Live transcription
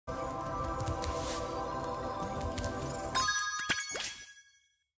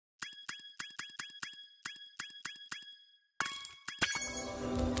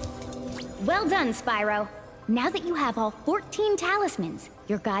Well done, Spyro. Now that you have all 14 talismans,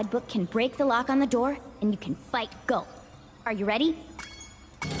 your guidebook can break the lock on the door, and you can fight Gulp. Are you ready?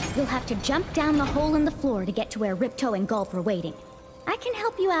 You'll have to jump down the hole in the floor to get to where Ripto and Gulp are waiting. I can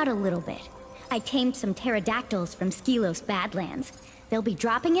help you out a little bit. I tamed some pterodactyls from Skelos Badlands. They'll be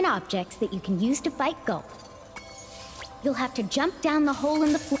dropping in objects that you can use to fight Gulp. You'll have to jump down the hole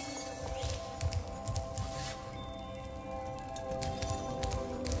in the floor.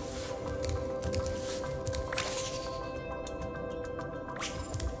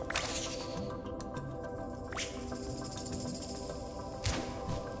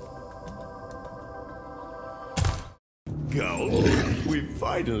 Gulp, we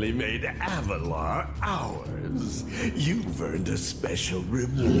finally made Avalar ours. You've earned a special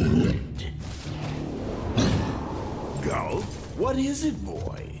reward. Gulp, what is it,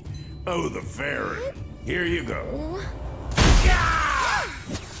 boy? Oh, the fairy. Here you go.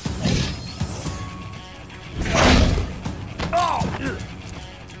 Oh!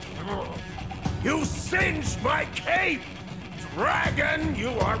 You singed my cape! Dragon, you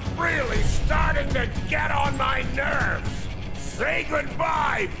are really starting to get on my nerves! Say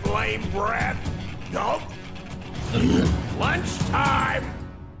goodbye, flame breath! Gulp! Lunchtime!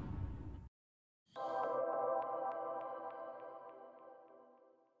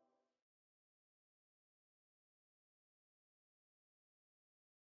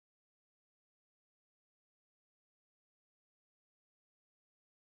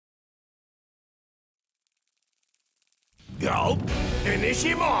 Gulp, finish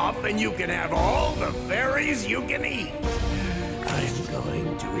him off and you can have all the berries you can eat. I'm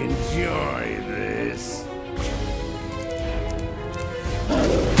going to enjoy this.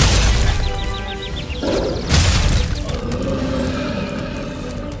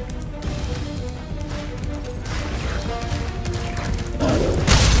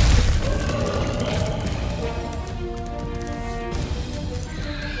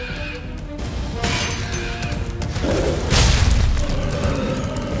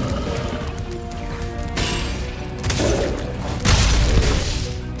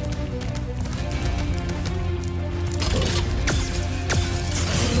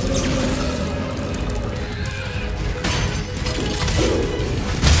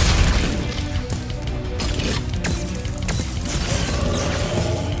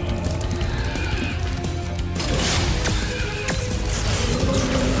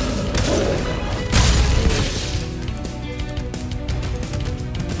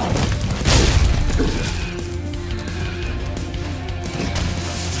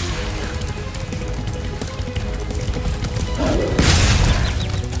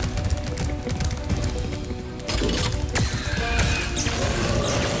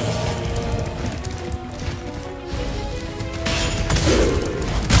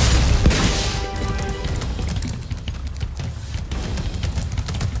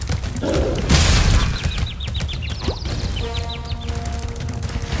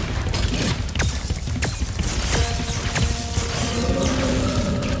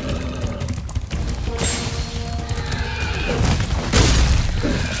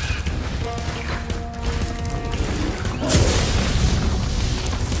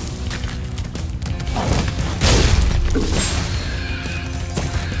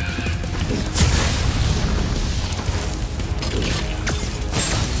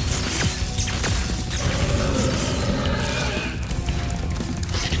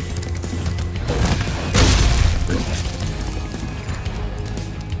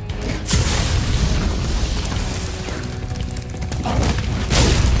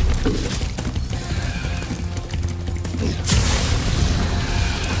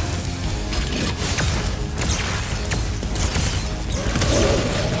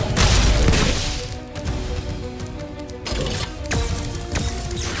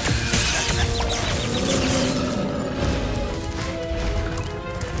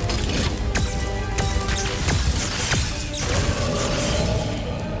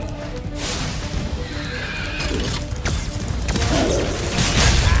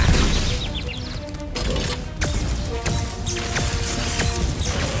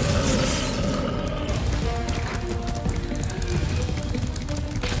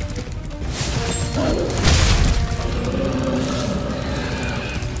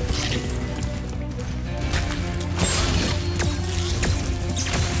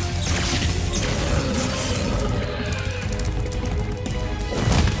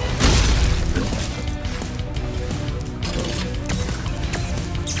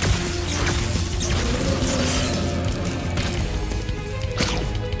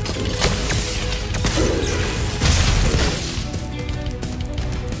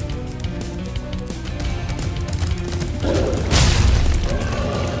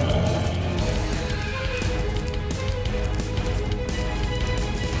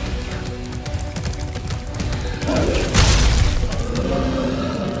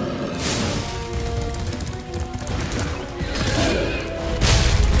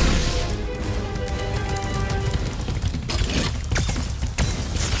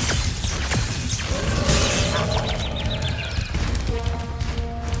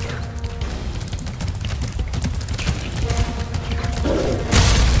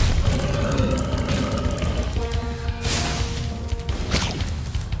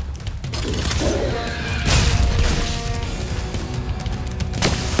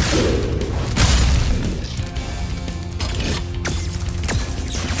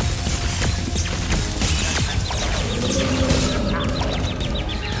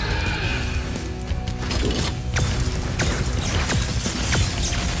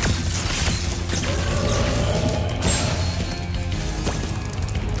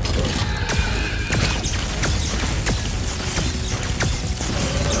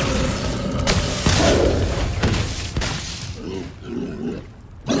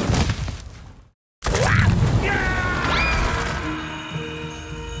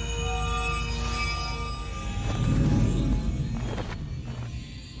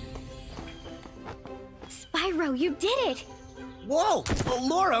 Spyro, you did it! Whoa!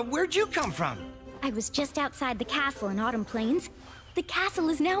 Laura, where'd you come from? I was just outside the castle in Autumn Plains. The castle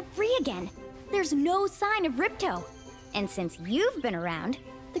is now free again. There's no sign of Ripto. And since you've been around,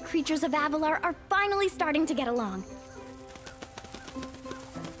 the creatures of Avalar are finally starting to get along.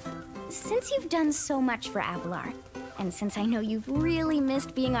 Since you've done so much for Avalar, and since I know you've really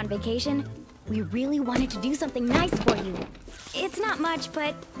missed being on vacation, we really wanted to do something nice for you. It's not much,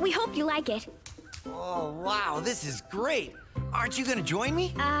 but we hope you like it. Oh, wow, this is great. Aren't you gonna join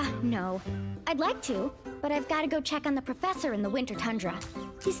me? No. I'd like to, but I've got to go check on the professor in the winter tundra.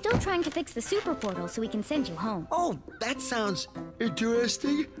 He's still trying to fix the super portal so we can send you home. Oh, that sounds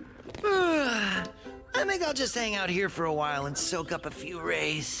interesting. I think I'll just hang out here for a while and soak up a few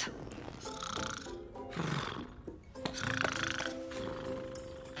rays.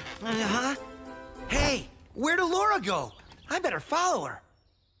 Uh-huh. Hey, where'd Laura go? I better follow her.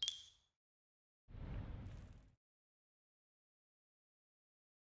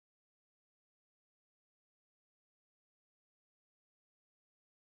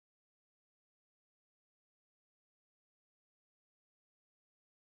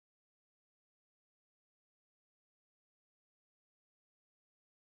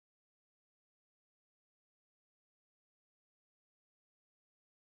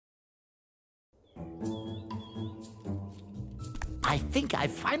 I think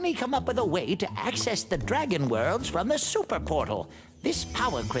I've finally come up with a way to access the dragon worlds from the super portal. This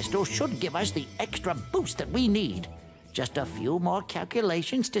power crystal should give us the extra boost that we need. Just a few more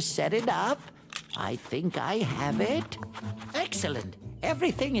calculations to set it up. I think I have it. Excellent.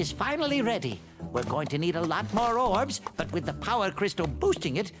 Everything is finally ready. We're going to need a lot more orbs, but with the power crystal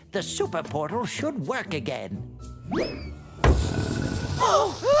boosting it, the super portal should work again.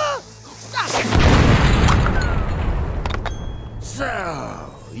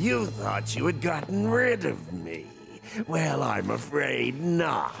 So, you thought you had gotten rid of me. Well, I'm afraid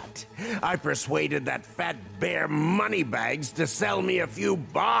not. I persuaded that fat bear Moneybags to sell me a few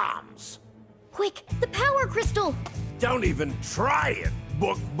bombs. Quick, the power crystal! Don't even try it,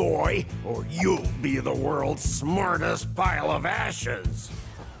 book boy, or you'll be the world's smartest pile of ashes.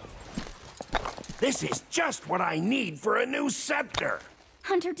 This is just what I need for a new scepter.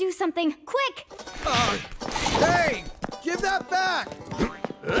 Hunter, do something, quick! Hey! Give that back!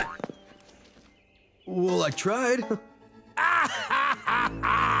 Well, I tried.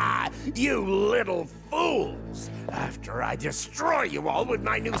 You little fools! After I destroy you all with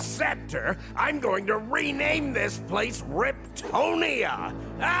my new scepter, I'm going to rename this place Riptonia!